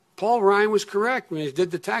Paul Ryan was correct. When he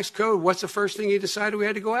did the tax code, what's the first thing he decided we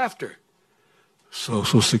had to go after?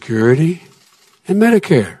 Social Security and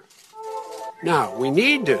Medicare. Now, we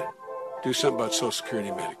need to do something about Social Security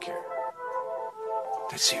and Medicare.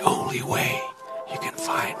 That's the only way you can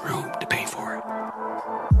find room to pay for it.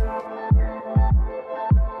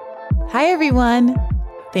 Hi, everyone.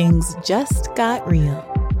 Things just got real.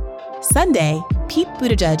 Sunday, Pete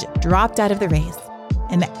Buttigieg dropped out of the race.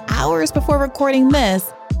 And hours before recording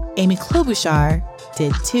this, Amy Klobuchar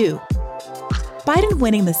did too. Biden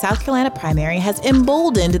winning the South Carolina primary has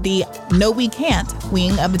emboldened the "no, we can't"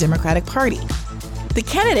 wing of the Democratic Party. The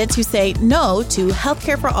candidates who say no to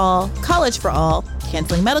healthcare for all, college for all,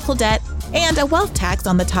 canceling medical debt, and a wealth tax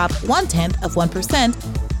on the top 1/10%,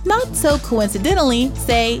 not so coincidentally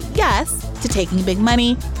say yes to taking big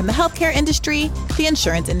money from the healthcare industry, the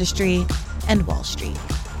insurance industry, and Wall Street.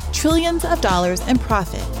 Trillions of dollars in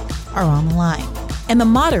profit are on the line, and the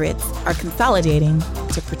moderates are consolidating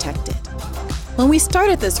to protect it. When we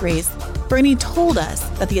started this race, Bernie told us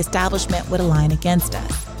that the establishment would align against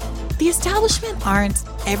us. The establishment aren't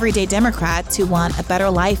everyday Democrats who want a better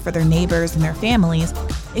life for their neighbors and their families,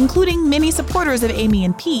 including many supporters of Amy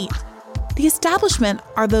and Pete. The establishment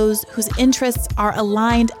are those whose interests are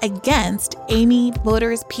aligned against Amy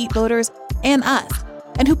voters, Pete voters, and us,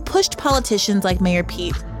 and who pushed politicians like Mayor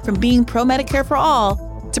Pete from being pro-Medicare for all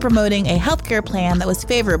to promoting a healthcare plan that was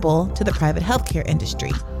favorable to the private healthcare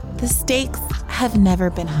industry. The stakes have never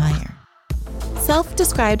been higher.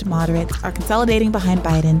 Self-described moderates are consolidating behind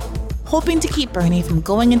Biden, hoping to keep Bernie from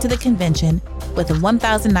going into the convention with a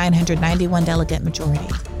 1,991 delegate majority.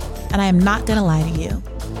 And I am not going to lie to you.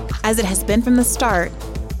 As it has been from the start,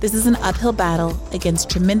 this is an uphill battle against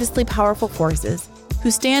tremendously powerful forces who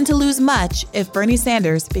stand to lose much if Bernie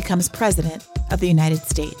Sanders becomes president of the United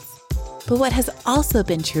States. But what has also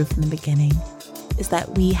been true from the beginning is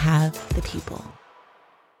that we have the people.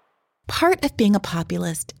 Part of being a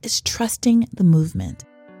populist is trusting the movement,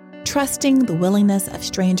 trusting the willingness of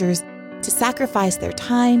strangers to sacrifice their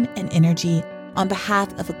time and energy on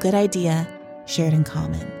behalf of a good idea shared in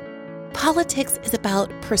common. Politics is about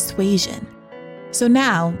persuasion. So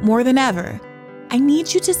now, more than ever, I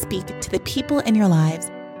need you to speak to the people in your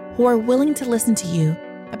lives who are willing to listen to you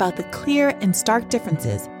about the clear and stark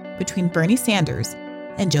differences between Bernie Sanders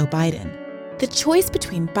and Joe Biden. The choice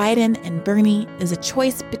between Biden and Bernie is a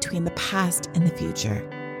choice between the past and the future,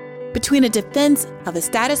 between a defense of a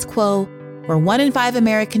status quo where 1 in 5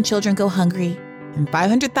 American children go hungry and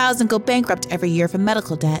 500,000 go bankrupt every year from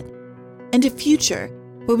medical debt, and a future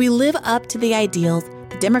where we live up to the ideals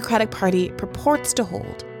the Democratic Party purports to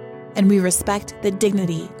hold, and we respect the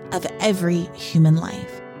dignity of every human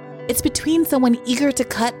life. It's between someone eager to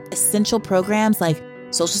cut essential programs like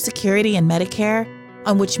Social Security and Medicare,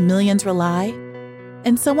 on which millions rely,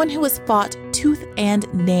 and someone who has fought tooth and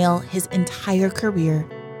nail his entire career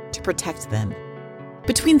to protect them.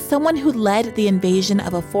 Between someone who led the invasion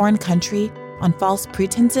of a foreign country on false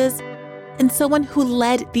pretenses and someone who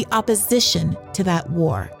led the opposition to that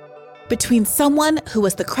war. Between someone who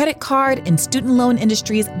was the credit card and student loan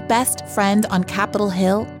industry's best friend on Capitol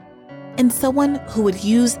Hill and someone who would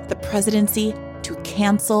use the presidency to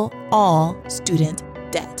cancel all student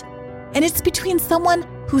debt. And it's between someone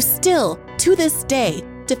who still, to this day,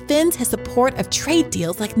 defends his support of trade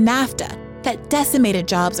deals like NAFTA that decimated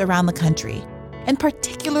jobs around the country, and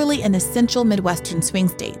particularly in essential Midwestern swing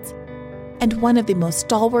states, and one of the most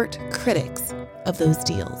stalwart critics of those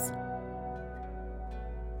deals.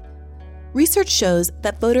 Research shows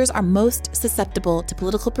that voters are most susceptible to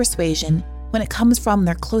political persuasion when it comes from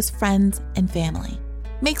their close friends and family.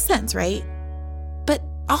 Makes sense, right? But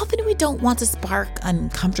often we don't want to spark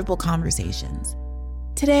uncomfortable conversations.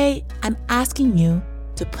 Today, I'm asking you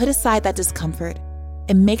to put aside that discomfort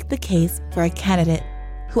and make the case for a candidate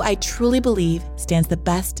who I truly believe stands the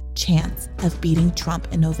best chance of beating Trump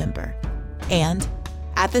in November. And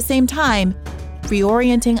at the same time,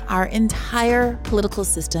 reorienting our entire political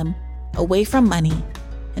system away from money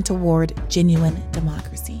and toward genuine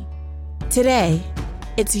democracy. Today,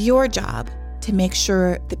 it's your job to make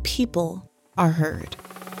sure the people are heard.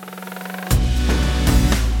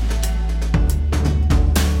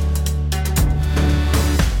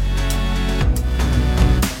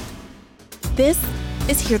 This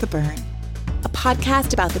is Hear the Burn, a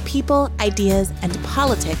podcast about the people, ideas, and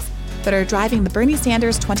politics that are driving the Bernie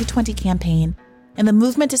Sanders 2020 campaign and the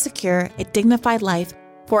movement to secure a dignified life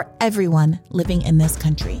for everyone living in this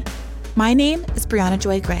country. My name is Brianna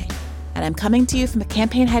Joy Gray, and I'm coming to you from the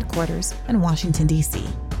campaign headquarters in Washington, D.C.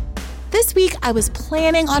 This week, I was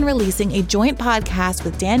planning on releasing a joint podcast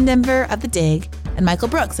with Dan Denver of The Dig and Michael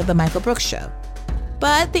Brooks of The Michael Brooks Show.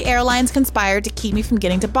 But the airlines conspired to keep me from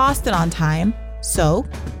getting to Boston on time. So,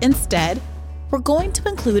 instead, we're going to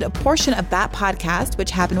include a portion of that podcast, which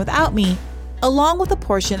happened without me, along with a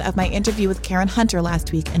portion of my interview with Karen Hunter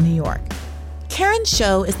last week in New York. Karen's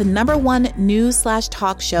show is the #1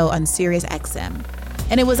 news/talk show on Sirius XM.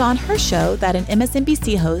 And it was on her show that an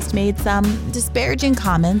MSNBC host made some disparaging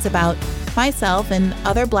comments about myself and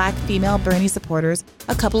other Black female Bernie supporters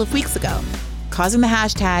a couple of weeks ago, causing the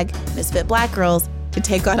hashtag #MisfitBlackGirls to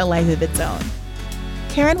take on a life of its own.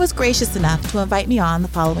 Karen was gracious enough to invite me on the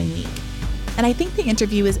following week. And I think the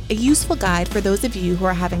interview is a useful guide for those of you who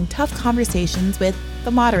are having tough conversations with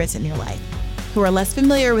the moderates in your life, who are less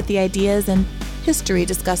familiar with the ideas and history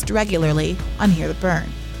discussed regularly on Hear the Burn.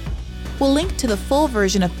 We'll link to the full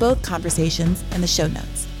version of both conversations in the show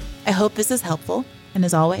notes. I hope this is helpful, and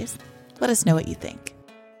as always, let us know what you think.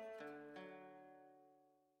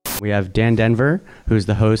 We have Dan Denver, who's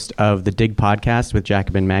the host of the Dig podcast with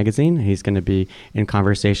Jacobin Magazine. He's going to be in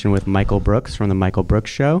conversation with Michael Brooks from the Michael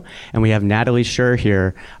Brooks Show. And we have Natalie Shure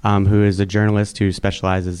here, who is a journalist who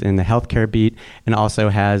specializes in the healthcare beat and also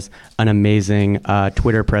has an amazing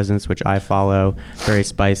Twitter presence, which I follow, very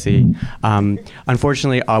spicy.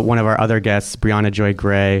 Unfortunately, one of our other guests, Brianna Joy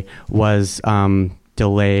Gray, was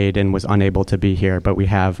delayed and was unable to be here, but we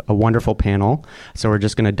have a wonderful panel. So we're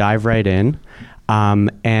just going to dive right in.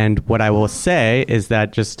 And what I will say is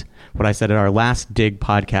that just what I said at our last Dig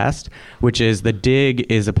podcast, which is the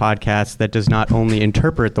Dig is a podcast that does not only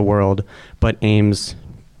interpret the world, but aims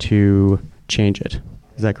to change it.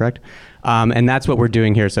 Is that correct? And that's what we're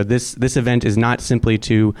doing here. So this event is not simply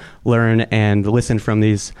to learn and listen from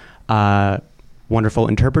these wonderful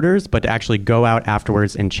interpreters, but to actually go out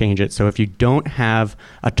afterwards and change it. So if you don't have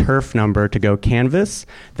a turf number to go canvas,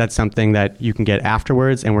 that's something that you can get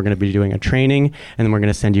afterwards, and we're going to be doing a training, and then we're going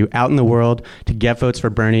to send you out in the world to get votes for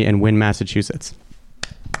Bernie and win Massachusetts.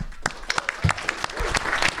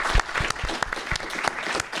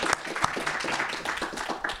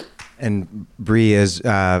 And Bree is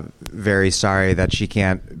very sorry that she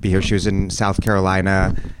can't be here. She was in South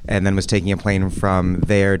Carolina and then was taking a plane from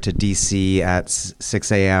there to D.C. at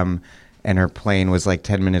 6 a.m. And her plane was like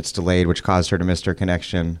 10 minutes delayed, which caused her to miss her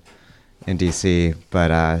connection in D.C.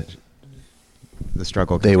 But the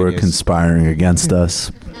struggle continues. They were conspiring against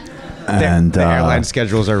us. And the airline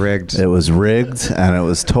schedules are rigged. It was rigged, and it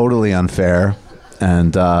was totally unfair.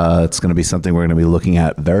 And it's going to be something we're going to be looking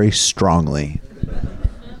at very strongly.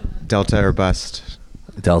 Delta or bust.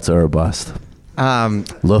 Delta or bust.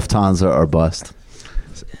 Lufthansa or bust.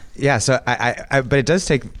 Yeah, so I but it does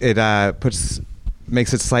take it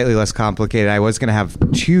makes it slightly less complicated. I was going to have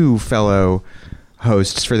two fellow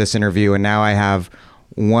hosts for this interview, and now I have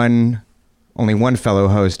only one fellow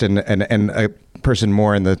host and a person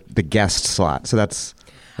more in the guest slot. So that's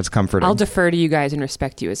comforting. I'll defer to you guys and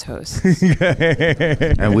respect you as hosts.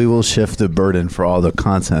 And we will shift the burden for all the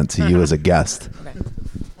content to you as a guest. Okay.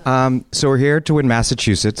 So we're here to win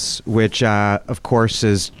Massachusetts, which, of course,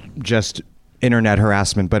 is just internet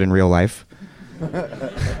harassment, but in real life.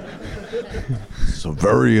 It's a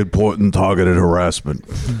very important targeted harassment.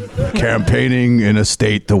 Campaigning in a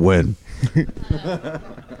state to win.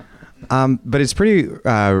 But it's pretty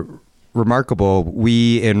remarkable.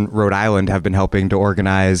 We in Rhode Island have been helping to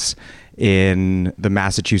organize in the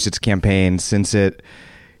Massachusetts campaign since it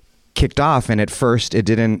kicked off. And at first, it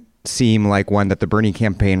didn't seem like one that the Bernie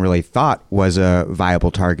campaign really thought was a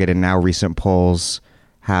viable target, and now recent polls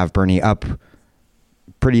have Bernie up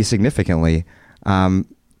pretty significantly.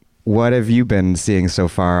 What have you been seeing so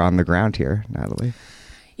far on the ground here, Natalie?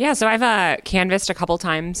 Yeah, so I've canvassed a couple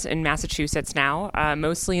times in Massachusetts now,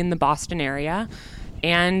 mostly in the Boston area.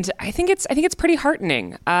 And I think it's pretty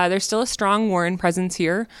heartening. There's still a strong Warren presence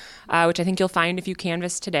here, which I think you'll find if you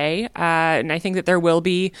canvass today. And I think that there will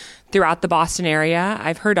be throughout the Boston area.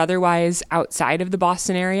 I've heard otherwise outside of the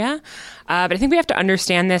Boston area. But I think we have to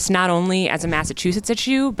understand this not only as a Massachusetts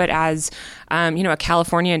issue, but as a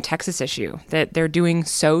California and Texas issue, that they're doing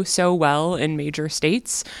so well in major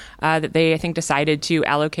states that they, I think, decided to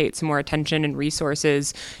allocate some more attention and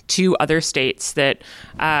resources to other states that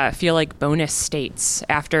feel like bonus states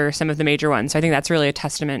after some of the major ones. So I think that's really a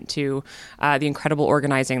testament to the incredible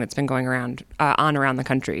organizing that's been going around the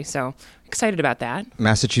country. So excited about that.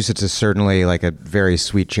 Massachusetts is certainly like a very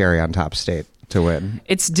sweet cherry on top state to win.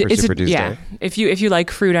 It's yeah. If you like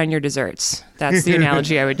fruit on your desserts, that's the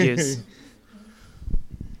analogy I would use.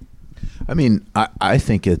 I mean, I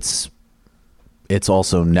think it's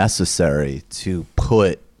also necessary to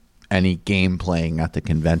put any game playing at the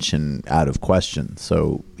convention out of question.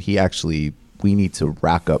 So we need to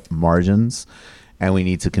rack up margins, and we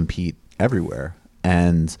need to compete everywhere.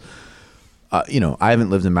 And I haven't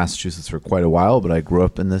lived in Massachusetts for quite a while, but I grew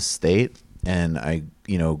up in this state, and I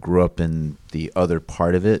grew up in the other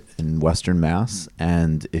part of it in Western Mass.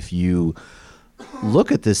 And if you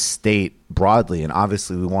look at this state broadly, and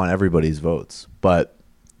obviously we want everybody's votes, but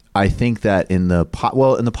I think that in the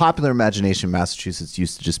popular imagination, Massachusetts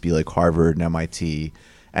used to just be like Harvard and MIT,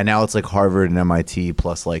 and now it's like Harvard and MIT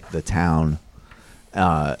plus like the town,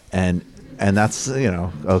 and that's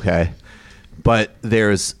okay. But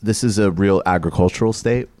this is a real agricultural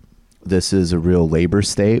state. This is a real labor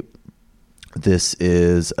state. This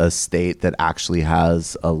is a state that actually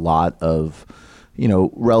has a lot of,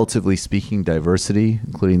 relatively speaking, diversity,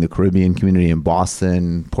 including the Caribbean community in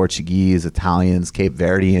Boston, Portuguese, Italians, Cape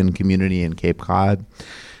Verdean community in Cape Cod.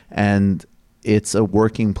 And it's a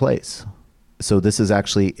working place. So this is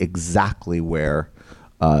actually exactly where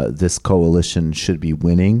this coalition should be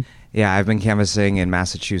winning. Yeah, I've been canvassing in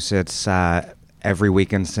Massachusetts every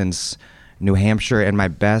weekend since New Hampshire, and my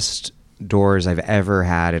best doors I've ever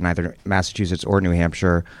had in either Massachusetts or New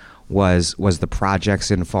Hampshire was the projects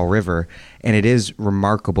in Fall River. And it is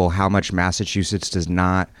remarkable how much Massachusetts does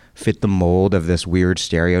not fit the mold of this weird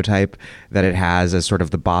stereotype that it has as sort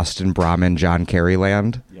of the Boston Brahmin John Kerry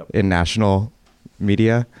land in national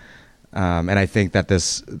media. And I think that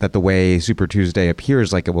the way Super Tuesday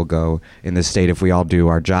appears like it will go in this state, if we all do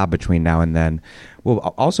our job between now and then, will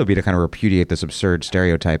also be to kind of repudiate this absurd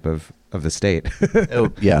stereotype of the state.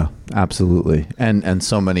 Yeah, absolutely. And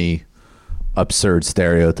so many absurd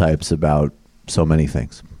stereotypes about so many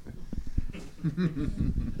things.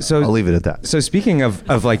 So I'll leave it at that. So speaking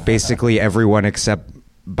of like basically everyone except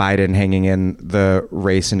Biden hanging in the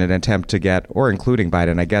race in an attempt to get, or including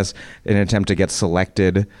Biden, I guess, in an attempt to get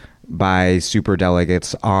selected by super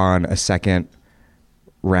delegates on a second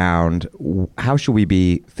round, how should we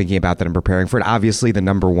be thinking about that and preparing for it? Obviously, the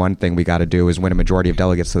number one thing we got to do is win a majority of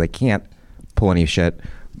delegates so they can't pull any shit.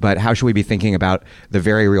 But how should we be thinking about the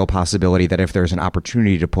very real possibility that if there's an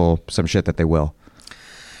opportunity to pull some shit that they will?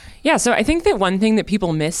 Yeah, so I think that one thing that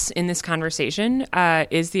people miss in this conversation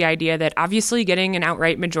is the idea that obviously getting an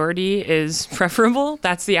outright majority is preferable.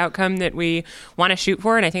 That's the outcome that we want to shoot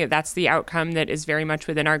for, and I think that that's the outcome that is very much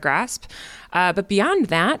within our grasp. But beyond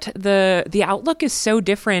that, the outlook is so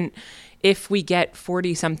different if we get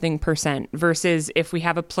 40-something% versus if we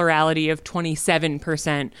have a plurality of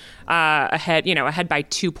 27% ahead by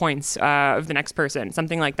 2 points of the next person,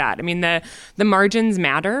 something like that. I mean, the margins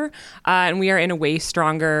matter, and we are in a way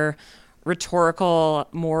stronger rhetorical,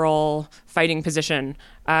 moral fighting position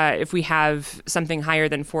if we have something higher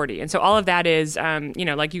than 40. And so all of that is,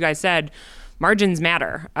 like you guys said, margins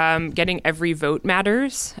matter. Getting every vote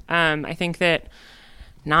matters. I think that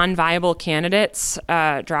non-viable candidates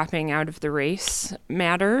dropping out of the race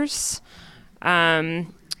matters.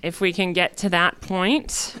 If we can get to that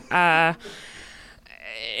point. And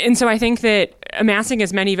so I think that amassing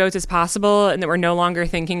as many votes as possible and that we're no longer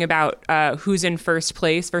thinking about who's in first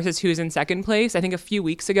place versus who's in second place. I think a few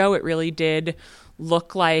weeks ago it really did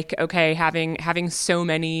look like, okay, having so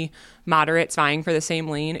many moderates vying for the same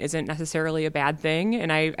lane isn't necessarily a bad thing.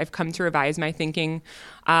 And I've come to revise my thinking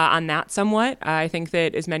on that somewhat. I think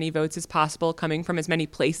that as many votes as possible coming from as many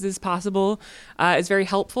places as possible is very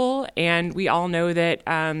helpful. And we all know that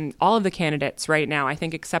all of the candidates right now, I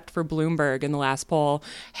think except for Bloomberg in the last poll,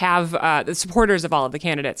 have the supporters of all of the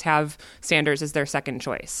candidates have Sanders as their second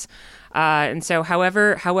choice. And so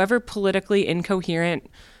however politically incoherent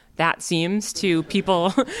that seems to people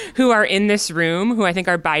who are in this room, who I think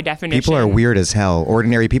are by definition... People are weird as hell,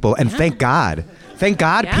 ordinary people. And thank God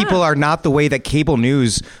people are not the way that cable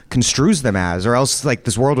news construes them as, or else like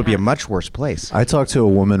this world would be a much worse place. I talked to a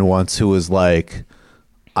woman once who was like,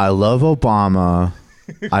 I love Obama.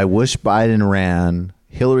 I wish Biden ran.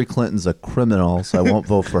 Hillary Clinton's a criminal, so I won't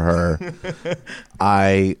vote for her.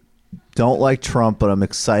 I don't like Trump, but I'm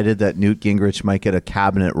excited that Newt Gingrich might get a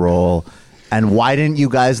cabinet role. And why didn't you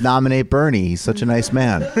guys nominate Bernie? He's such a nice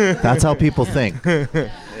man. That's how people think.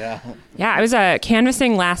 Yeah, I was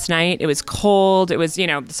canvassing last night. It was cold. It was,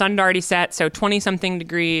 the sun had already set, so 20-something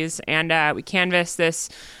degrees. And we canvassed this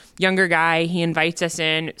younger guy. He invites us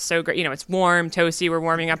in. It's so great. It's warm, toasty. We're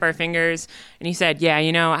warming up our fingers. And he said, yeah,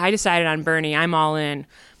 I decided on Bernie. I'm all in.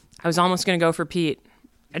 I was almost going to go for Pete.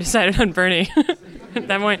 I decided on Bernie. At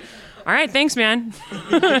that point, all right, thanks, man.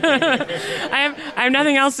 I have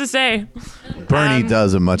nothing else to say. Bernie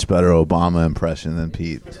does a much better Obama impression than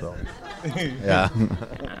Pete. So. Yeah.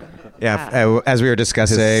 As we were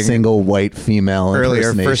discussing, his single white female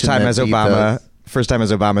earlier, first time as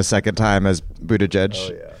Obama, second time as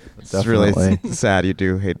Buttigieg. It's really sad. You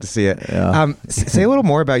do hate to see it. Yeah. Say a little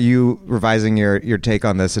more about you revising your take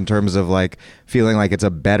on this in terms of like feeling like it's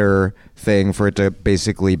a better thing for it to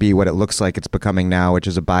basically be what it looks like it's becoming now, which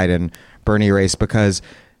is a Biden-Bernie race, because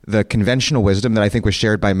the conventional wisdom that I think was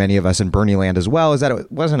shared by many of us in Bernie land as well is that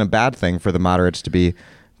it wasn't a bad thing for the moderates to be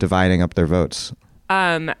dividing up their votes.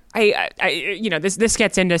 This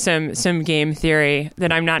gets into some game theory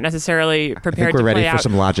that I'm not necessarily prepared to play out. We're ready for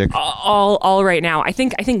some logic. All right now. I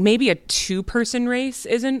think maybe a 2-person race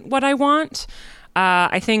isn't what I want.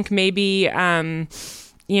 I think maybe I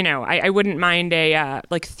wouldn't mind a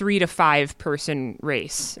 3 to 5 person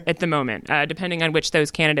race at the moment, depending on which those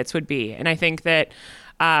candidates would be. And I think that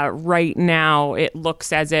right now it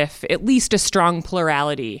looks as if at least a strong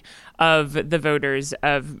plurality of the voters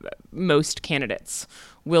of most candidates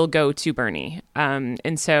will go to Bernie.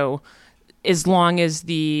 And so as long as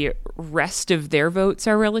the rest of their votes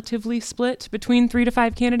are relatively split between 3 to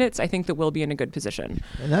 5 candidates, I think that we'll be in a good position.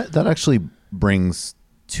 And that actually brings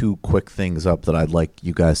 2 quick things up that I'd like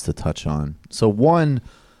you guys to touch on. So one,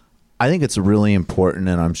 I think it's really important,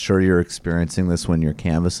 and I'm sure you're experiencing this when you're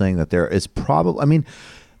canvassing, that there is probably,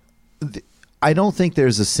 I don't think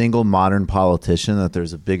there's a single modern politician that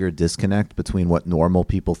there's a bigger disconnect between what normal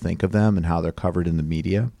people think of them and how they're covered in the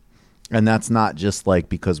media. And that's not just like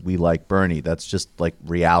because we like Bernie. That's just like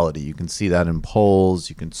reality. You can see that in polls.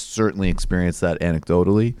 You can certainly experience that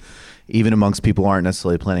anecdotally, even amongst people who aren't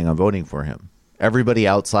necessarily planning on voting for him. Everybody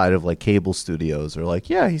outside of like cable studios are like,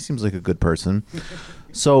 yeah, he seems like a good person.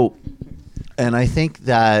 So, and I think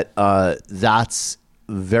that that's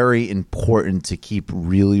very important to keep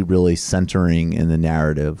really, really centering in the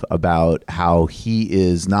narrative about how he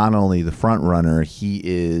is not only the front runner, he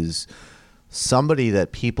is somebody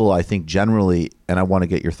that people, I think generally, and I want to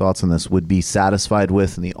get your thoughts on this, would be satisfied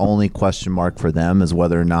with. And the only question mark for them is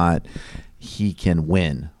whether or not he can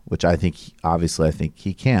win, which I think, obviously, I think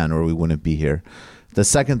he can, or we wouldn't be here. The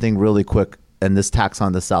second thing really quick, and this tacks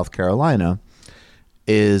on to South Carolina,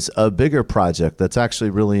 is a bigger project that's actually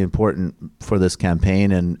really important for this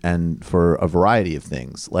campaign and for a variety of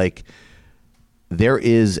things. Like, there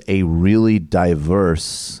is a really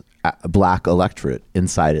diverse black electorate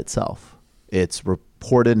inside itself. It's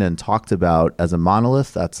reported and talked about as a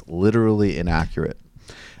monolith that's literally inaccurate.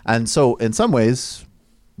 And so in some ways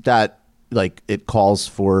that, like, it calls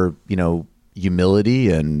for, humility,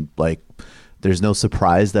 and like, there's no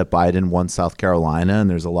surprise that Biden won South Carolina, and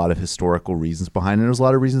there's a lot of historical reasons behind it. And there's a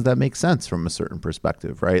lot of reasons that make sense from a certain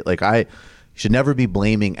perspective, right? Like, I should never be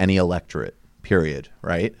blaming any electorate, period,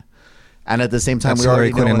 right? And at the same time, we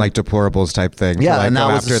already Clinton like deplorables type thing. Yeah, like, and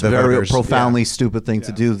that was a very voters. profoundly stupid thing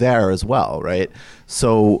to do there as well, right?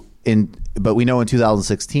 So, but we know in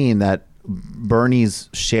 2016 that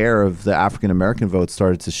Bernie's share of the African American vote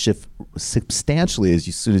started to shift substantially as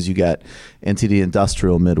soon as you get into the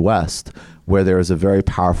industrial Midwest, where there is a very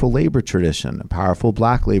powerful labor tradition, a powerful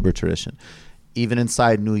black labor tradition. Even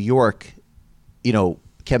inside New York,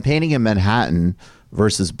 campaigning in Manhattan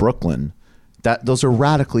versus Brooklyn, those are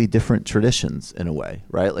radically different traditions in a way,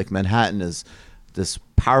 right? Like, Manhattan is this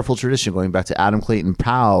powerful tradition going back to Adam Clayton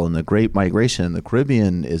Powell and the Great Migration, and the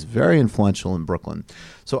Caribbean is very influential in Brooklyn.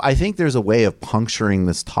 So I think there's a way of puncturing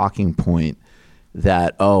this talking point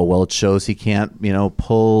that, it shows he can't,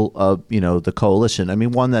 pull the coalition. I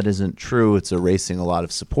mean, one, that isn't true. It's erasing a lot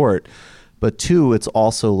of support. But 2, it's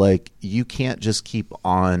also like, you can't just keep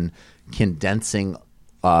on condensing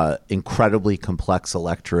incredibly complex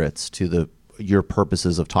electorates to your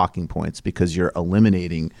purposes of talking points, because you're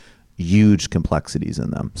eliminating huge complexities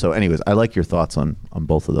in them. So anyways, I like your thoughts on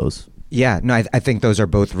both of those. Yeah, no, I think those are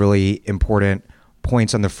both really important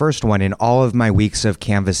points. On the first one, in all of my weeks of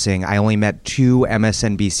canvassing, I only met 2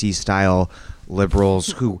 MSNBC style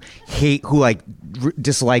liberals who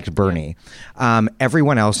disliked Bernie.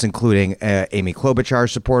 Everyone else, including Amy Klobuchar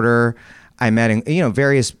supporter, I met,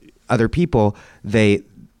 various other people, they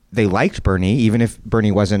liked Bernie, even if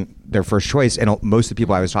Bernie wasn't their first choice. And most of the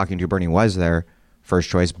people I was talking to, Bernie was their first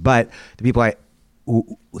choice. But the people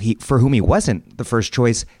for whom he wasn't the first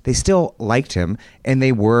choice, they still liked him, and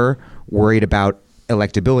they were worried about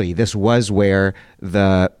electability. This was where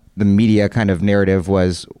the media kind of narrative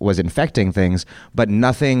was infecting things, but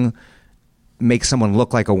nothing makes someone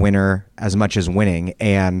look like a winner as much as winning.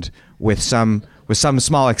 And with some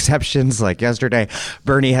small exceptions, like yesterday,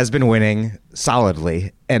 Bernie has been winning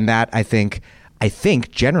solidly. And that, I think,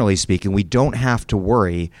 generally speaking, we don't have to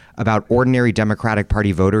worry about ordinary Democratic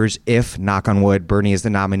Party voters if, knock on wood, Bernie is the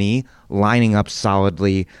nominee, lining up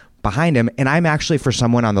solidly behind him. And I'm actually, for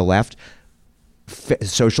someone on the left,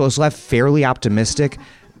 socialist left, fairly optimistic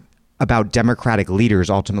about Democratic leaders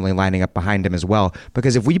ultimately lining up behind him as well.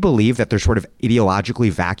 Because if we believe that they're sort of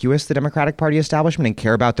ideologically vacuous, the Democratic Party establishment, and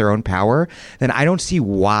care about their own power, then I don't see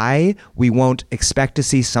why we won't expect to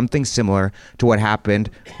see something similar to what happened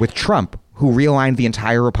with Trump, who realigned the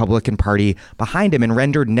entire Republican Party behind him and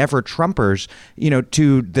rendered never Trumpers,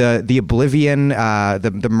 to the oblivion,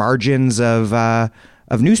 the margins of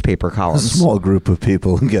newspaper columns. A small group of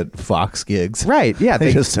people who get Fox gigs. Right, yeah.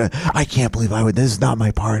 They just, I can't believe this is not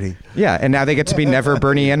my party. Yeah, and now they get to be never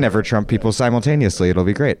Bernie and never Trump people simultaneously. It'll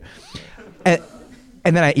be great.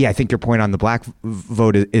 And then I think your point on the black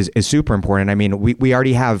vote is super important. I mean,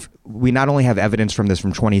 we not only have evidence from this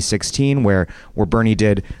from 2016 where Bernie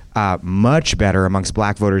did much better amongst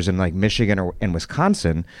black voters in like Michigan and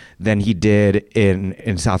Wisconsin than he did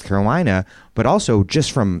in South Carolina, but also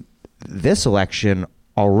just from this election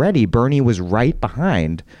already, Bernie was right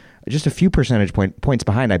behind, just a few percentage points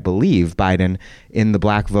behind, I believe, Biden in the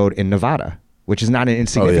black vote in Nevada, which is not an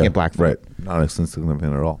insignificant black vote. Right, not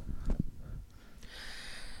insignificant at all.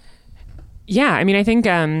 Yeah, I mean, I think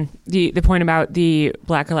the point about the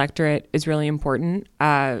black electorate is really important.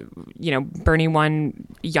 Bernie won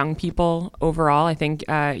young people overall. I think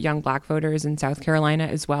young black voters in South Carolina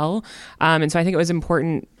as well. And so I think it was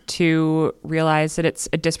important to realize that it's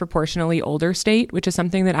a disproportionately older state, which is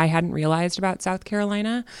something that I hadn't realized about South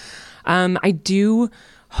Carolina. I do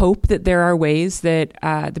hope that there are ways that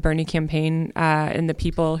the Bernie campaign and the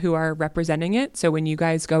people who are representing it. So when you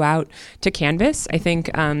guys go out to canvass, I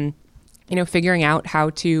think figuring out how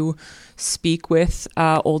to speak with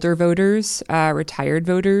older voters, retired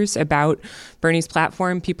voters about Bernie's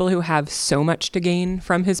platform, people who have so much to gain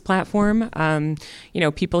from his platform,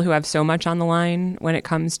 people who have so much on the line when it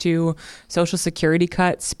comes to Social Security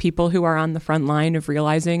cuts, people who are on the front line of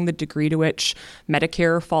realizing the degree to which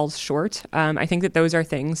Medicare falls short. I think that those are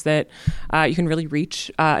things that you can really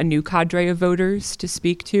reach a new cadre of voters to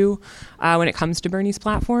speak to when it comes to Bernie's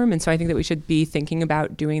platform. And so I think that we should be thinking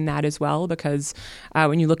about doing that as well, because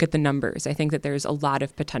when you look at the numbers, I think that there's a lot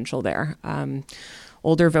of potential there.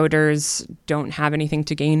 Older voters don't have anything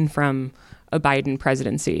to gain from a Biden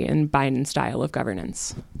presidency and Biden style of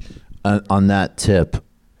governance. On that tip,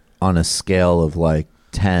 on a scale of like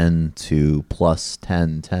 10 to plus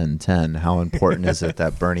 10, 10, 10, how important is it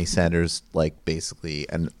that Bernie Sanders, like basically,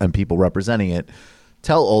 and people representing it,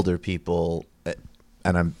 tell older people,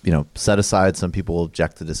 and I'm, set aside, some people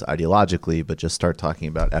object to this ideologically, but just start talking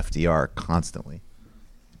about FDR constantly.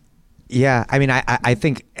 Yeah, I mean, I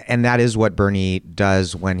think, and that is what Bernie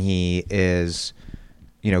does when he is,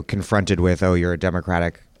 confronted with, oh, you're a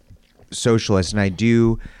Democratic socialist. And I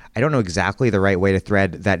don't know exactly the right way to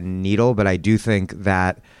thread that needle, but I do think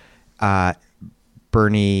that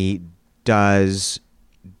Bernie does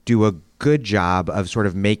do a good job of sort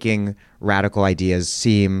of making radical ideas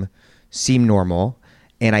seem normal.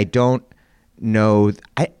 And I don't know,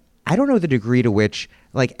 I don't know the degree to which,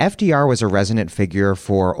 like, FDR was a resonant figure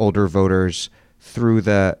for older voters through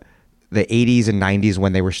the 80s and 90s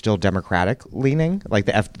when they were still Democratic leaning, like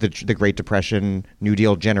the Great Depression, New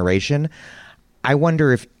Deal generation. I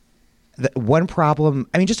wonder if one problem,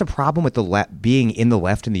 just a problem with being in the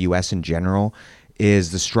left in the U.S. in general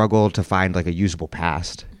is the struggle to find like a usable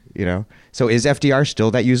past. So is FDR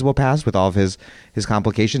still that usable past with all of his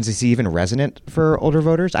complications? Is he even resonant for older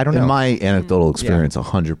voters? I don't know. In my anecdotal experience,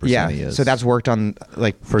 100% he is. So that's worked on,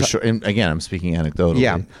 like, for sure. And again, I'm speaking anecdotally.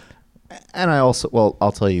 Yeah. And I also,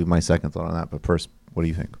 I'll tell you my second thought on that. But first, what do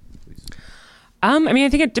you think? I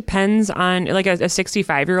think it depends on, like, a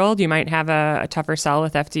 65-year-old. You might have a tougher sell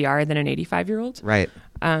with FDR than an 85-year-old. Right.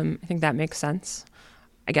 I think that makes sense.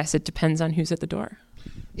 I guess it depends on who's at the door.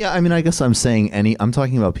 Yeah, I guess I'm saying I'm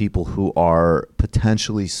talking about people who are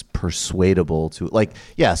potentially persuadable to, like,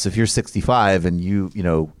 yes, if you're 65 and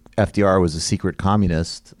FDR was a secret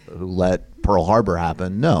communist who let Pearl Harbor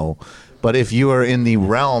happen, no. But if you are in the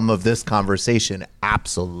realm of this conversation,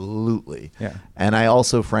 absolutely. Yeah. And I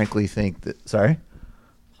also frankly think that, sorry?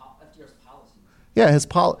 FDR's policy. Yeah, his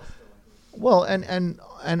policy. Well, and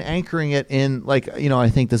anchoring it in, like, I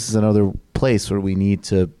think this is another place where we need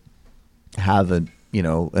to have an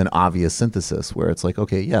obvious synthesis where it's like,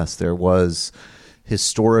 okay, yes, there was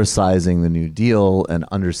historicizing the New Deal and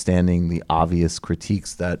understanding the obvious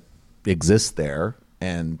critiques that exist there,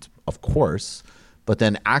 and of course, but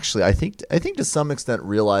then actually, I think to some extent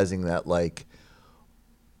realizing that, like,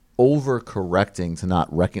 overcorrecting to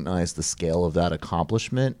not recognize the scale of that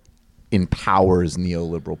accomplishment empowers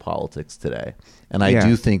neoliberal politics today. And I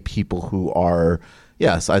do think people who are,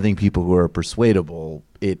 people who are persuadable,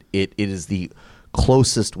 it is the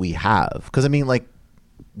closest we have. Because, like,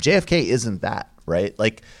 JFK isn't that, right?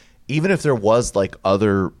 Like, even if there was like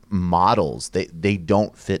other models, they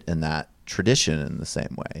don't fit in that tradition in the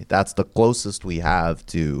same way. That's the closest we have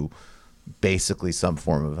to basically some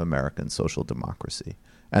form of American social democracy.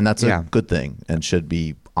 And that's a good thing and should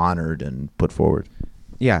be honored and put forward.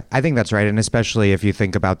 Yeah, I think that's right. And especially if you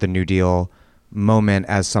think about the New Deal moment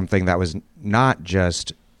as something that was not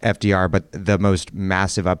just FDR, but the most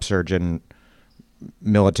massive upsurge in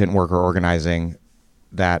militant worker organizing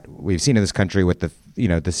that we've seen in this country with the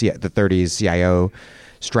 30s CIO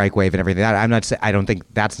strike wave and everything. I don't think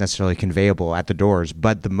that's necessarily conveyable at the doors,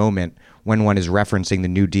 but the moment when one is referencing the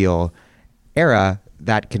New Deal era,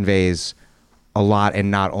 that conveys a lot,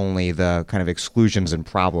 and not only the kind of exclusions and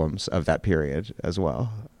problems of that period as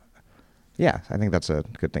well. Yeah, I think that's a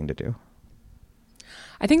good thing to do.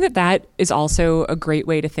 I think that is also a great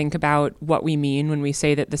way to think about what we mean when we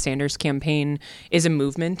say that the Sanders campaign is a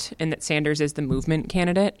movement and that Sanders is the movement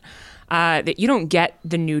candidate. That you don't get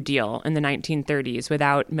the New Deal in the 1930s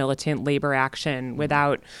without militant labor action,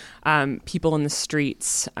 without people in the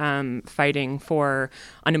streets fighting for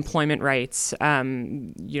unemployment rights.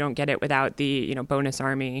 You don't get it without the bonus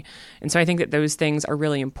army. And so I think that those things are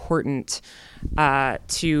really important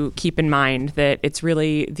to keep in mind, that it's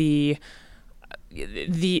really the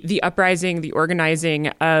uprising, the organizing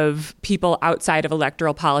of people outside of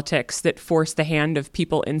electoral politics that force the hand of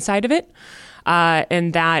people inside of it.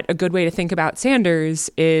 And that a good way to think about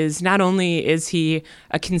Sanders is not only is he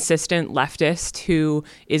a consistent leftist who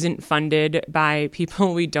isn't funded by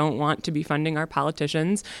people we don't want to be funding our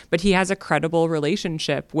politicians, but he has a credible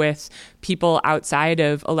relationship with people outside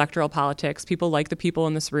of electoral politics, people like the people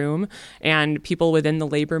in this room and people within the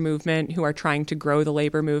labor movement who are trying to grow the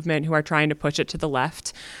labor movement, who are trying to push it to the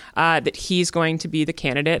left, that he's going to be the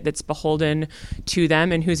candidate that's beholden to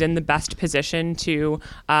them and who's in the best position to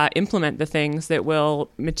implement the things that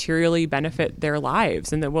will materially benefit their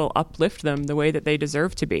lives and that will uplift them the way that they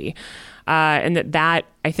deserve to be. And that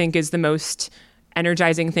I think is the most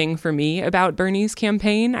energizing thing for me about Bernie's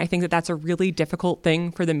campaign. I think that that's a really difficult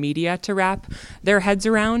thing for the media to wrap their heads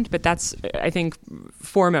around, but that's, I think,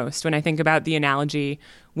 foremost when I think about the analogy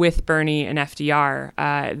with Bernie and FDR,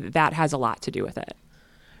 that has a lot to do with it.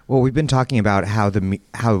 Well, we've been talking about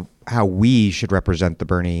how we should represent the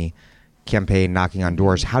Bernie campaign, knocking on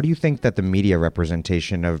doors. How do you think that the media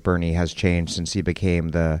representation of Bernie has changed since he became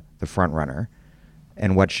the front runner?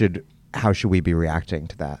 And how should we be reacting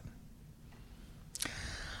to that?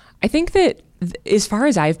 I think that as far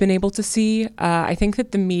as I've been able to see, I think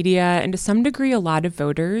that the media and to some degree a lot of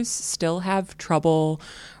voters still have trouble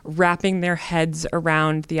wrapping their heads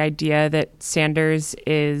around the idea that Sanders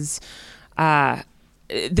is the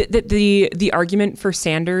argument for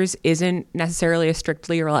Sanders isn't necessarily a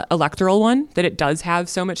strictly electoral one, that it does have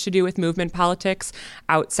so much to do with movement politics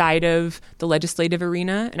outside of the legislative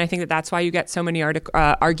arena. And I think that that's why you get so many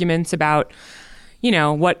arguments about,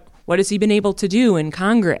 what has he been able to do in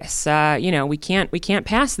Congress? We can't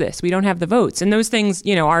pass this. We don't have the votes. And those things,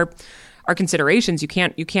 are considerations. You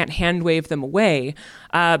can't hand wave them away.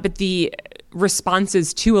 But the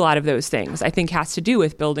responses to a lot of those things, I think, has to do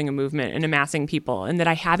with building a movement and amassing people, and that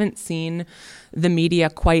I haven't seen the media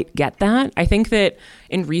quite get that. I think that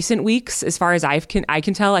in recent weeks, as far as I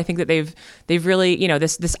can tell, I think that they've really,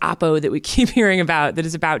 this oppo that we keep hearing about that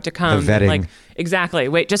is about to come. The vetting. Like, exactly.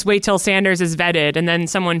 Wait till Sanders is vetted, and then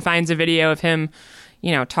someone finds a video of him,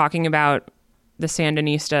 talking about the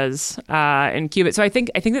Sandinistas in Cuba. So I think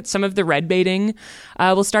that some of the red baiting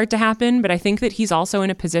will start to happen, but I think that he's also in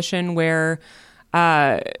a position where,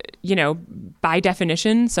 by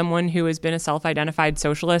definition, someone who has been a self-identified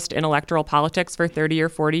socialist in electoral politics for 30 or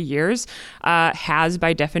 40 years has,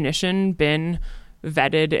 by definition, been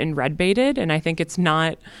vetted and red baited. And I think it's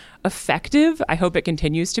not effective. I hope it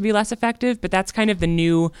continues to be less effective, but that's kind of the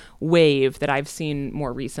new wave that I've seen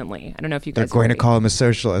more recently. I don't know if you guys They're going to call him a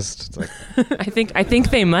socialist. It's like I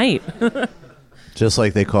think they might. Just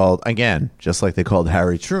like they called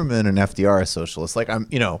Harry Truman and FDR a socialist. Like, I'm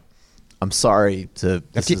sorry to,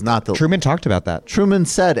 this is not the... Truman talked about that. Truman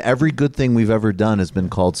said every good thing we've ever done has been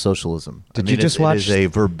called socialism. Did you just watch... It is a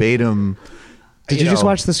verbatim... Did you just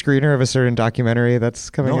watch the screener of a certain documentary that's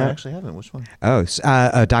coming out? No, I actually haven't. Which one? Oh,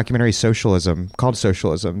 a documentary called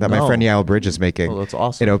Socialism that my friend Yael Bridge is making. Oh, that's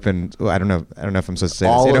awesome. It opened. Well, I don't know if I'm supposed to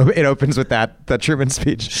say this. It opens with that Truman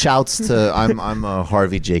speech. Shouts to I'm a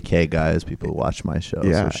Harvey JK guy, as people who watch my show.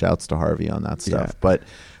 Yeah. So shouts to Harvey on that stuff. Yeah. But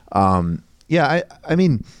I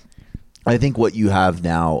mean, I think what you have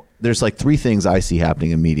now, there's like three things I see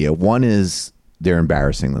happening in media. One is they're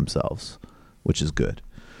embarrassing themselves, which is good.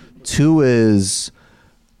 Two is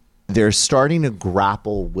they're starting to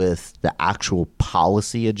grapple with the actual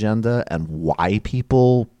policy agenda and why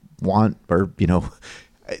people want, or,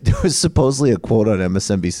 there was supposedly a quote on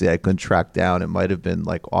MSNBC I couldn't track down. It might have been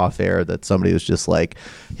like off air that somebody was just like,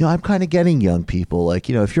 I'm kind of getting young people. Like,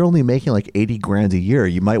 if you're only making like 80 grand a year,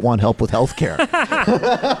 you might want help with healthcare.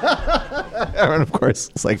 And of course,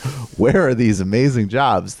 it's like, where are these amazing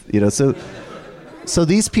jobs? So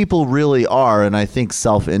these people really are, and I think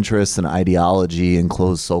self-interest and ideology and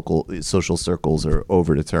closed social circles are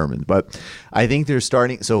overdetermined. But I think they're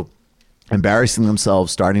embarrassing themselves,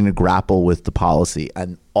 starting to grapple with the policy,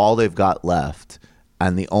 and all they've got left,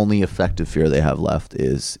 and the only effective fear they have left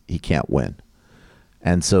is he can't win.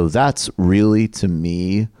 And so that's really, to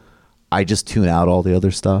me, I just tune out all the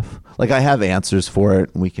other stuff. Like, I have answers for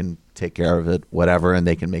it, and we can take care of it, whatever, and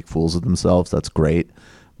they can make fools of themselves. That's great.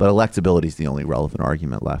 But electability is the only relevant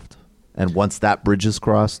argument left. And once that bridge is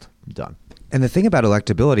crossed, I'm done. And the thing about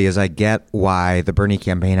electability is I get why the Bernie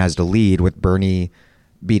campaign has to lead with Bernie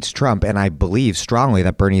beats Trump, and I believe strongly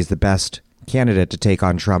that Bernie is the best candidate to take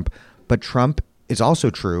on Trump. But Trump is also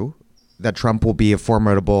true that Trump will be a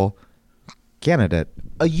formidable candidate.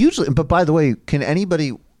 But by the way, can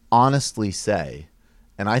anybody honestly say,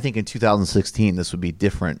 and I think in 2016 this would be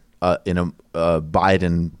different in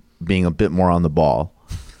Biden being a bit more on the ball.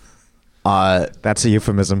 That's a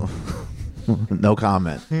euphemism. No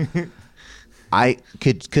comment.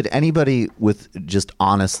 Could anybody, with just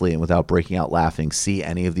honestly and without breaking out laughing, see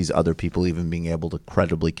any of these other people even being able to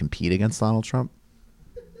credibly compete against Donald Trump?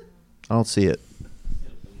 I don't see it.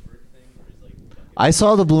 I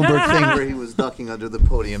saw the Bloomberg thing where he was ducking under the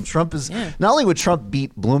podium. Trump is not only would Trump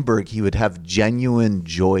beat Bloomberg, he would have genuine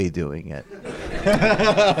joy doing it.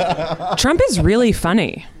 Trump is really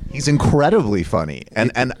funny. He's incredibly funny,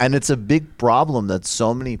 and it's a big problem that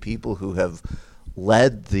so many people who have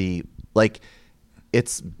led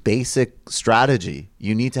it's basic strategy.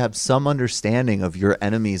 You need to have some understanding of your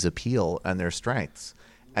enemy's appeal and their strengths,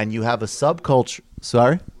 and you have a subculture.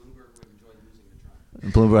 Sorry,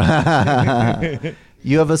 Bloomberg.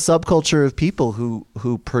 You have a subculture of people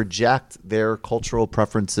who project their cultural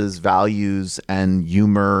preferences, values, and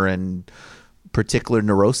humor and particular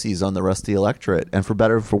neuroses on the rest of the electorate. And for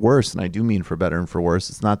better or for worse, and I do mean for better and for worse,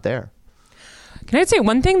 it's not there. Can I say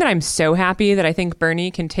one thing that I'm so happy that I think Bernie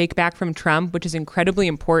can take back from Trump, which is incredibly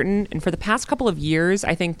important? And for the past couple of years,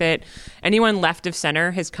 I think that anyone left of center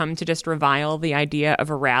has come to just revile the idea of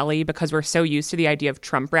a rally because we're so used to the idea of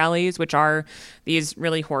Trump rallies, which are these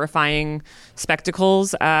really horrifying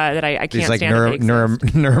spectacles that I can't like stand.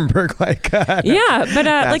 Nuremberg, yeah, but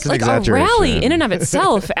like a rally in and of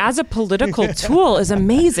itself as a political tool is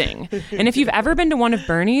amazing. And if you've ever been to one of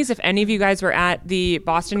Bernie's, if any of you guys were at the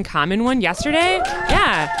Boston Common one yesterday,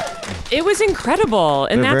 it was incredible.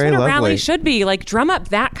 And that's what a rally should be. Like, drum up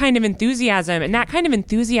that kind of enthusiasm, and that kind of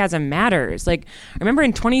enthusiasm matters. Like, I remember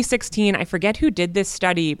in 2016, I forget who did this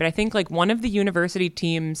study, but I think like one of the university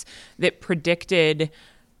teams that predicted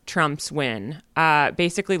Trump's win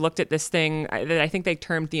basically looked at this thing that I think they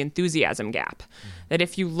termed the enthusiasm gap. That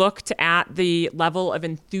if you looked at the level of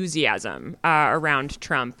enthusiasm around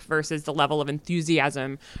Trump versus the level of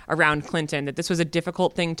enthusiasm around Clinton, that this was a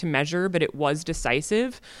difficult thing to measure, but it was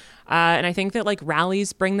decisive. And I think that like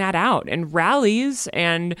rallies bring that out, and rallies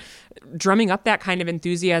and drumming up that kind of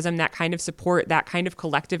enthusiasm, that kind of support, that kind of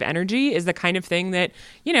collective energy is the kind of thing that,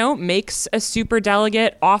 makes a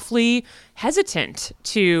superdelegate awfully hesitant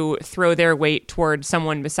to throw their weight toward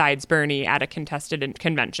someone besides Bernie at a contested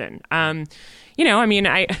convention. I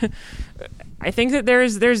think that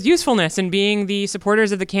there's usefulness in being the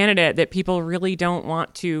supporters of the candidate that people really don't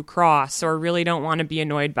want to cross or really don't want to be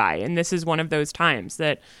annoyed by. And this is one of those times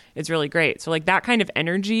that it's really great. So like that kind of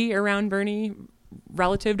energy around Bernie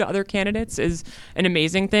relative to other candidates is an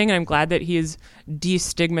amazing thing. And I'm glad that he has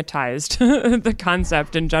destigmatized the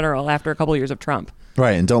concept in general after a couple of years of Trump.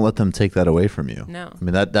 Right, and don't let them take that away from you. No, I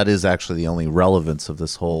mean that is actually the only relevance of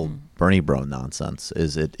this whole Bernie bro nonsense.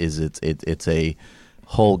 It's a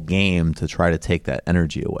whole game to try to take that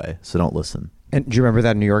energy away. So don't listen. And do you remember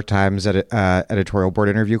that New York Times editorial board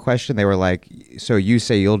interview question? They were like, "So you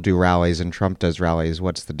say you'll do rallies and Trump does rallies.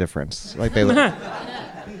 What's the difference?" Like they.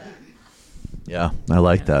 Yeah, I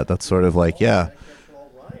like that. That's sort of like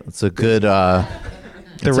it's a good.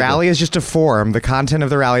 The rally is just a form. The content of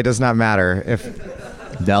the rally does not matter. If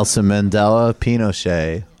Nelson Mandela,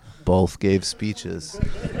 Pinochet, both gave speeches.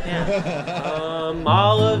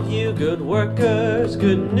 All of you good workers,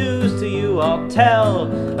 good news to you I'll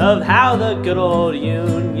tell of how the good old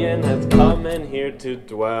Union has come in here to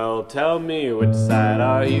dwell. Tell me, which side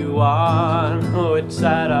are you on? Which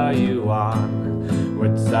side are you on?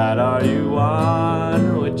 Which side are you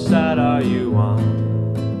on? Which side are you on?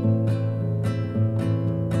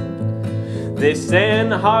 They say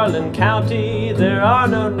in Harlan County there are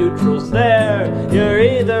no neutrals there. You're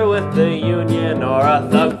either with the Union or a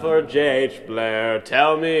thug for J.H. Blair.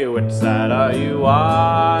 Tell me, which side are you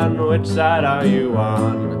on? Which side are you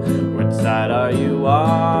on? Which side are you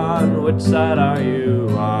on? Which side are you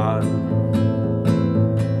on?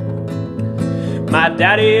 My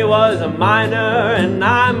daddy was a miner, and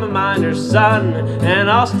I'm a miner's son,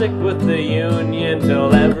 and I'll stick with the Union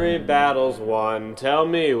till every battle's won. Tell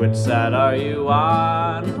me, which side are you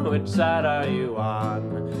on? Which side are you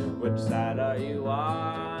on? Which side are you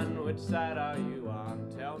on? Which side are you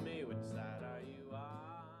on? Tell me, which side are you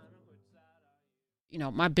on? You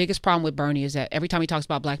know, my biggest problem with Bernie is that every time he talks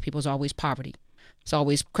about black people, it's always poverty. It's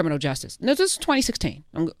always criminal justice. No, this is 2016.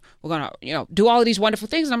 We're going to, do all of these wonderful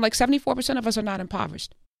things. And I'm like, 74% of us are not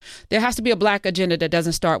impoverished. There has to be a black agenda that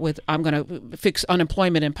doesn't start with, I'm going to fix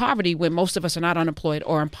unemployment and poverty, when most of us are not unemployed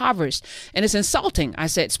or impoverished. And it's insulting, I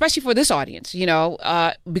said, especially for this audience,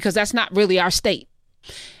 because that's not really our state.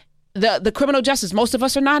 The criminal justice, most of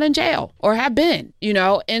us are not in jail or have been,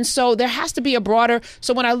 and so there has to be a broader.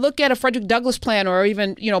 So when I look at a Frederick Douglass plan or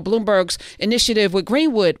even, Bloomberg's initiative with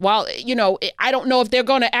Greenwood, while, I don't know if they're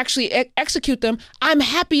going to actually execute them, I'm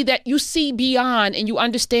happy that you see beyond and you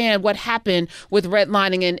understand what happened with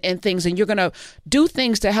redlining and things. And you're going to do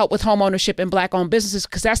things to help with home ownership and black owned businesses,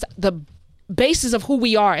 because that's the basis of who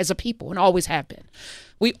we are as a people and always have been.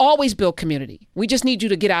 We always build community. We just need you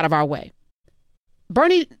to get out of our way.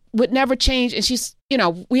 Bernie would never change. And she's,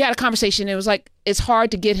 we had a conversation. And it was like, it's hard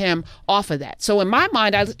to get him off of that. So in my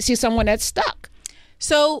mind, I see someone that's stuck.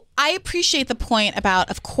 So I appreciate the point about,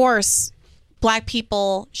 of course, black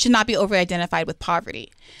people should not be over-identified with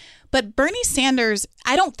poverty. But Bernie Sanders,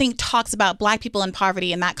 I don't think talks about black people in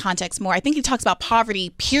poverty in that context more. I think he talks about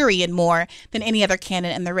poverty, period, more than any other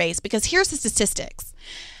candidate in the race. Because here's the statistics.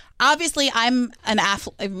 Obviously, I'm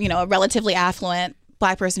a relatively affluent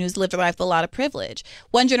black person who's lived a life with a lot of privilege.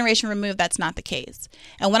 One generation removed, that's not the case.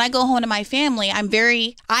 And when I go home to my family, it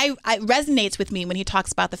resonates with me when he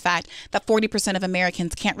talks about the fact that 40% of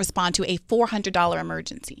Americans can't respond to a $400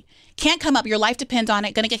 emergency. Can't come up, your life depends on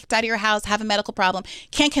it, going to get kicked out of your house, have a medical problem,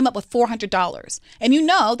 can't come up with $400. And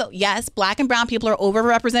that, yes, black and brown people are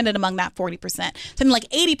overrepresented among that 40%. Something like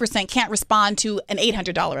 80% can't respond to an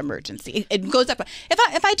 $800 emergency. It goes up.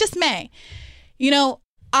 If I just may,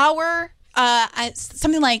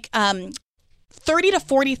 something like 30 to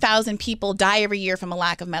 40,000 people die every year from a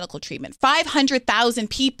lack of medical treatment. 500,000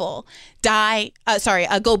 people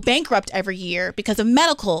go bankrupt every year because of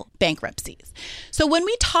medical bankruptcies. So when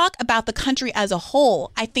we talk about the country as a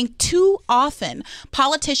whole, I think too often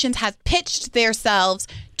politicians have pitched themselves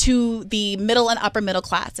to the middle and upper middle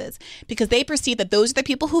classes because they perceive that those are the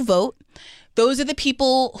people who vote. Those are the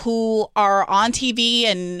people who are on TV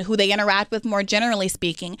and who they interact with, more generally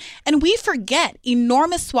speaking. And we forget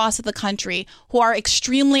enormous swaths of the country who are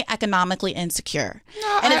extremely economically insecure.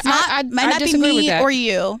 No, and it's might not be me or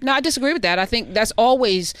you. No, I disagree with that. I think that's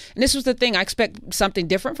always, and this was the thing, I expect something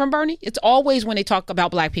different from Bernie. It's always, when they talk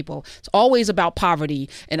about black people, it's always about poverty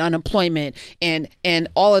and unemployment and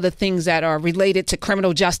all of the things that are related to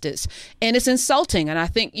criminal justice. And it's insulting. And I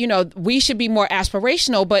think, we should be more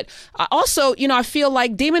aspirational, but also, I feel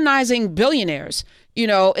like demonizing billionaires,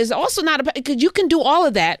 is also not about, because you can do all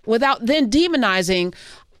of that without then demonizing,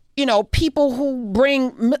 people who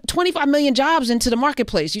bring 25 million jobs into the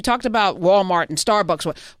marketplace. You talked about Walmart and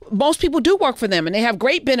Starbucks. Most people do work for them and they have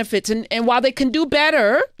great benefits. And while they can do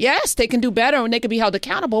better, yes, they can do better and they can be held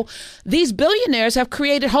accountable. These billionaires have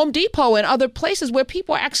created Home Depot and other places where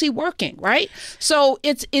people are actually working, right? So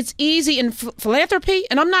it's easy in philanthropy.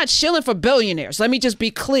 And I'm not shilling for billionaires. Let me just be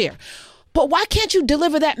clear. But why can't you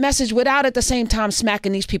deliver that message without at the same time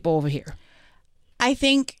smacking these people over here? I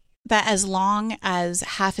think that as long as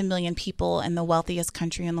 500,000 people in the wealthiest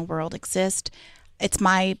country in the world exist, it's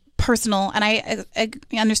my personal, and I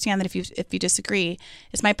understand that if you disagree,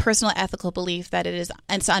 it's my personal ethical belief that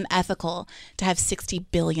it's unethical to have $60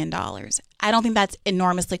 billion. I don't think that's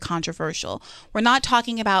enormously controversial. We're not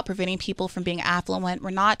talking about preventing people from being affluent. We're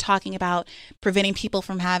not talking about preventing people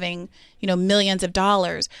from having, millions of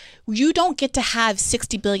dollars. You don't get to have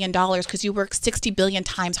 $60 billion because you work 60 billion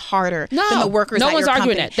times harder than the workers at your company. No one's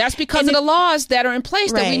arguing that. That's because of the laws that are in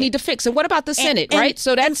place that we need to fix. And what about the Senate, right?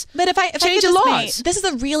 So that's but if I change the laws. This is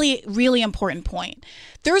a really, really important point.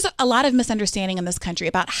 There's a lot of misunderstanding in this country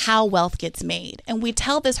about how wealth gets made. And we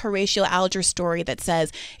tell this Horatio Alger story that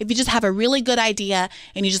says, if you just have a really good idea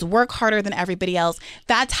and you just work harder than everybody else,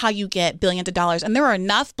 that's how you get billions of dollars. And there are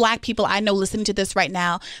enough Black people I know listening to this right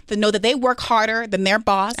now that know that they work harder than their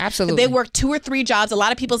boss. Absolutely. That they work 2 or 3 jobs. A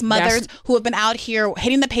lot of people's mothers who have been out here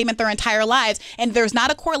hitting the pavement their entire lives. And there's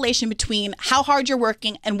not a correlation between how hard you're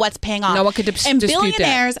working and what's paying off. No one could and dispute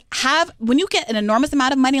billionaires have, when you get an enormous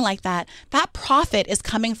amount of money like that, that profit is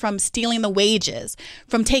coming from stealing the wages,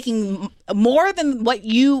 from taking more than what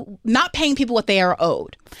you, not paying people what they are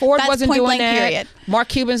owed. Ford That's wasn't point doing blank, that. period. Mark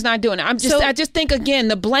Cuban's not doing it. I just think, again,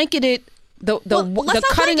 the blanketed,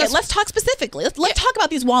 Let's talk specifically. Let's talk about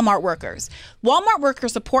these Walmart workers. Walmart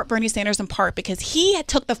workers support Bernie Sanders in part because he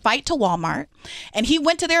took the fight to Walmart and he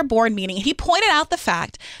went to their board meeting and he pointed out the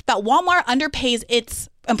fact that Walmart underpays its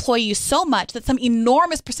employees so much that some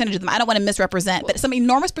enormous percentage of them, I don't want to misrepresent, but some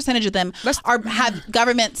enormous percentage of them have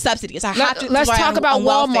government subsidies. Let's talk about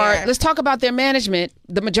Walmart. Let's talk about their management,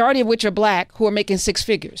 the majority of which are Black, who are making 6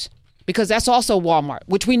 figures. Because that's also Walmart,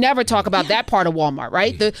 which we never talk about that part of Walmart,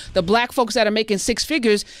 right? The Black folks that are making 6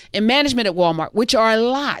 figures in management at Walmart, which are a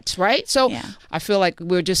lot, right? So I feel like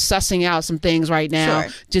we're just sussing out some things right now,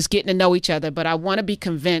 just getting to know each other. But I want to be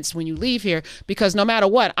convinced when you leave here, because no matter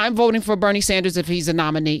what, I'm voting for Bernie Sanders if he's a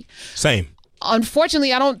nominee. Same.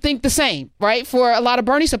 Unfortunately, I don't think the same, right? For a lot of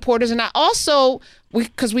Bernie supporters. And I also,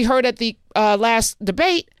 because we heard at the last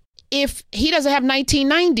debate, if he doesn't have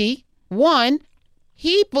 1991,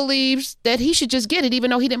 he believes that he should just get it, even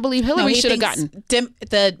though he didn't believe Hillary should have gotten.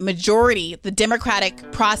 The majority, the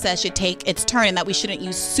Democratic process should take its turn, and that we shouldn't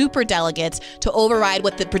use super delegates to override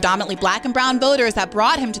what the predominantly Black and brown voters that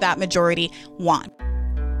brought him to that majority want.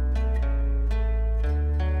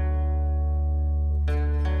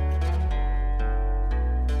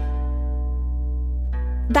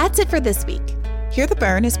 That's it for this week. Hear the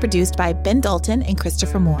Burn is produced by Ben Dalton and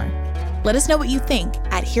Christopher Moore. Let us know what you think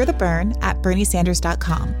at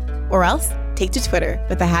heartheburn@berniesanders.com, or else take to Twitter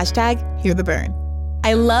with the hashtag HearTheBurn.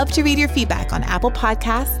 I love to read your feedback on Apple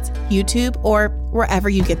Podcasts, YouTube, or wherever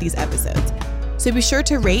you get these episodes. So be sure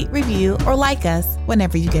to rate, review, or like us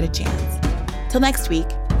whenever you get a chance. Till next week,